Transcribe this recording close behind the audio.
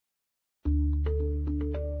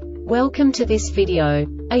Welcome to this video.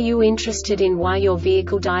 Are you interested in why your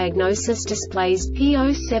vehicle diagnosis displays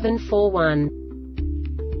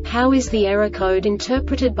P0741? How is the error code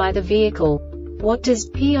interpreted by the vehicle? What does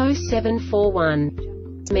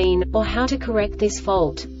P0741 mean, or how to correct this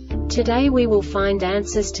fault? Today we will find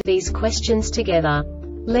answers to these questions together.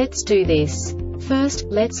 Let's do this. First,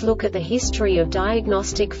 let's look at the history of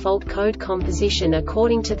diagnostic fault code composition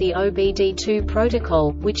according to the OBD2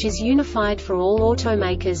 protocol, which is unified for all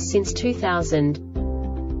automakers since 2000.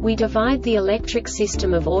 We divide the electric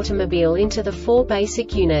system of automobile into the four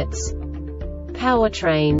basic units: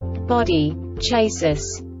 powertrain, body,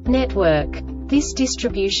 chassis, network. This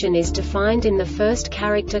distribution is defined in the first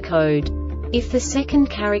character code. If the second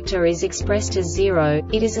character is expressed as 0,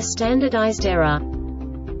 it is a standardized error.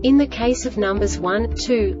 In the case of numbers 1,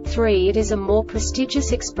 2, 3, it is a more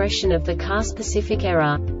prestigious expression of the car-specific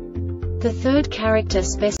error. The third character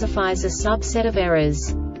specifies a subset of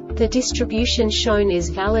errors. The distribution shown is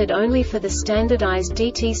valid only for the standardized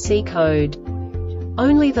DTC code.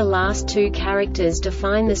 Only the last two characters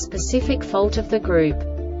define the specific fault of the group.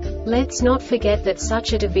 Let's not forget that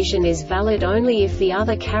such a division is valid only if the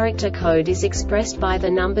other character code is expressed by the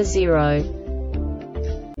number 0.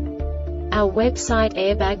 Our website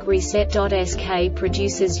airbagreset.sk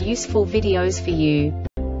produces useful videos for you.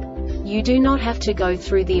 You do not have to go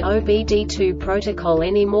through the OBD2 protocol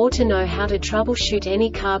anymore to know how to troubleshoot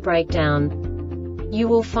any car breakdown. You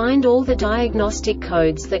will find all the diagnostic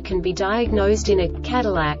codes that can be diagnosed in a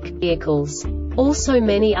Cadillac vehicles. Also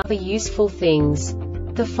many other useful things.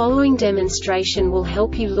 The following demonstration will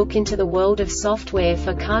help you look into the world of software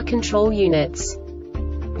for car control units.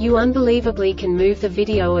 You unbelievably can move the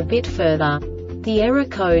video a bit further. The error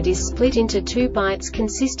code is split into 2 bytes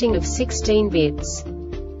consisting of 16 bits.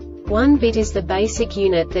 1 bit is the basic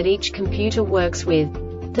unit that each computer works with.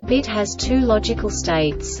 The bit has 2 logical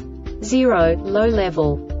states: 0, low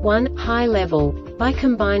level, 1, high level. By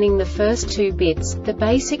combining the first 2 bits, the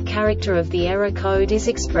basic character of the error code is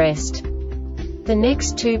expressed. The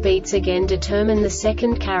next 2 beats again determine the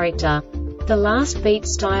second character. The last beat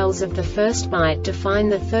styles of the first byte define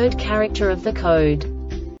the third character of the code.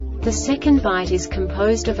 The second byte is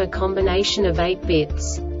composed of a combination of 8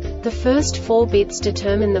 bits. The first 4 bits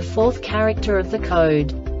determine the fourth character of the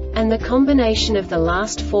code. And the combination of the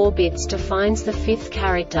last 4 bits defines the fifth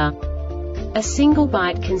character. A single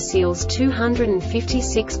byte conceals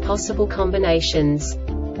 256 possible combinations.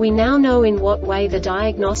 We now know in what way the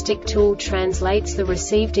diagnostic tool translates the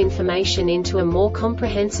received information into a more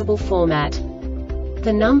comprehensible format.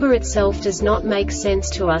 The number itself does not make sense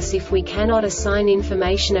to us if we cannot assign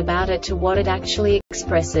information about it to what it actually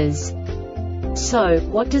expresses. So,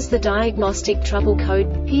 what does the diagnostic trouble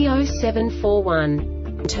code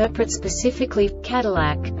P0741 interpret specifically for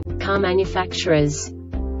Cadillac car manufacturers?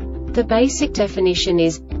 The basic definition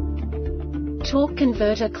is torque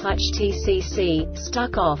converter clutch TCC,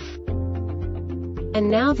 stuck off.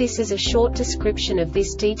 And now this is a short description of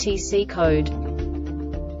this DTC code.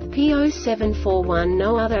 P0741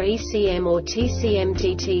 No other ECM or TCM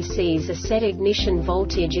DTCs. A set ignition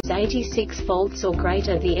voltage is 86 volts or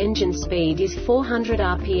greater. The engine speed is 400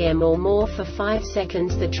 rpm or more for 5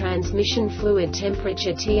 seconds. The transmission fluid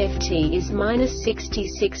temperature TFT is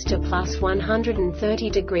 -66 to +130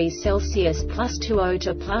 degrees Celsius +20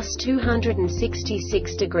 to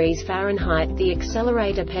 +266 degrees Fahrenheit. The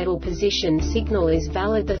accelerator pedal position signal is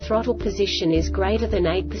valid. The throttle position is greater than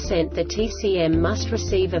 8%. The TCM must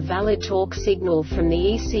receive a valid torque signal from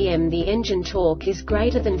the ECM. The engine torque is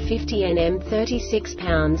greater than 50 Nm 36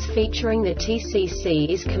 pounds. Featuring the TCC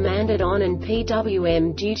is commanded on and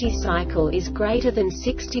PWM. Duty cycle is greater than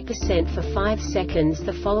 60% for 5 seconds.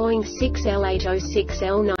 The following 6 L806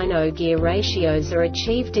 L90 gear ratios are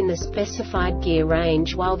achieved in the specified gear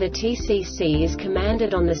range, while the TCC is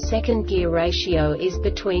commanded on. The second gear ratio is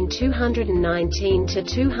between 219 to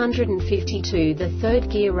 252. The third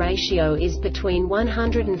gear ratio is between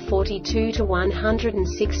 142 to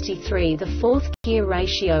 163. The fourth gear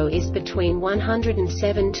ratio is between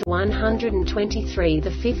 107 to 123.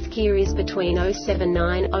 The fifth gear is between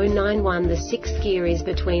 079-091. The sixth gear is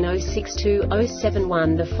between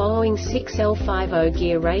 062-071. The following 6 L50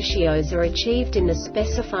 gear ratios are achieved in the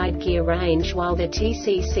specified gear range, while the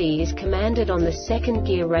TCC is commanded on. The second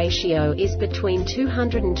gear ratio is between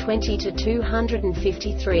 220 to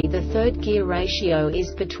 253. The third gear ratio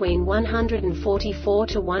is between 144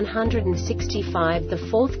 to 165. The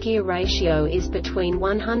fourth gear ratio is between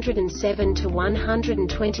 107 to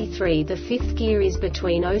 123. The fifth gear is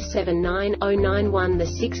between 079-091. The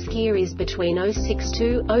sixth gear is between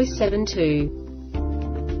 062-072.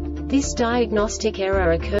 This diagnostic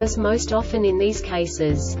error occurs most often in these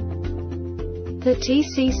cases. The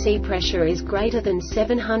TCC pressure is greater than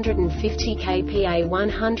 750 kPa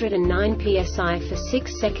 109 psi for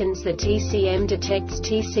 6 seconds. The TCM detects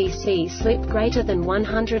TCC slip greater than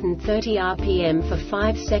 130 rpm for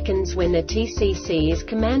 5 seconds. When the TCC is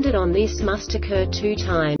commanded on, this must occur 2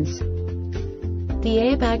 times. The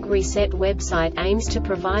Airbag Reset website aims to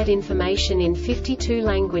provide information in 52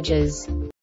 languages.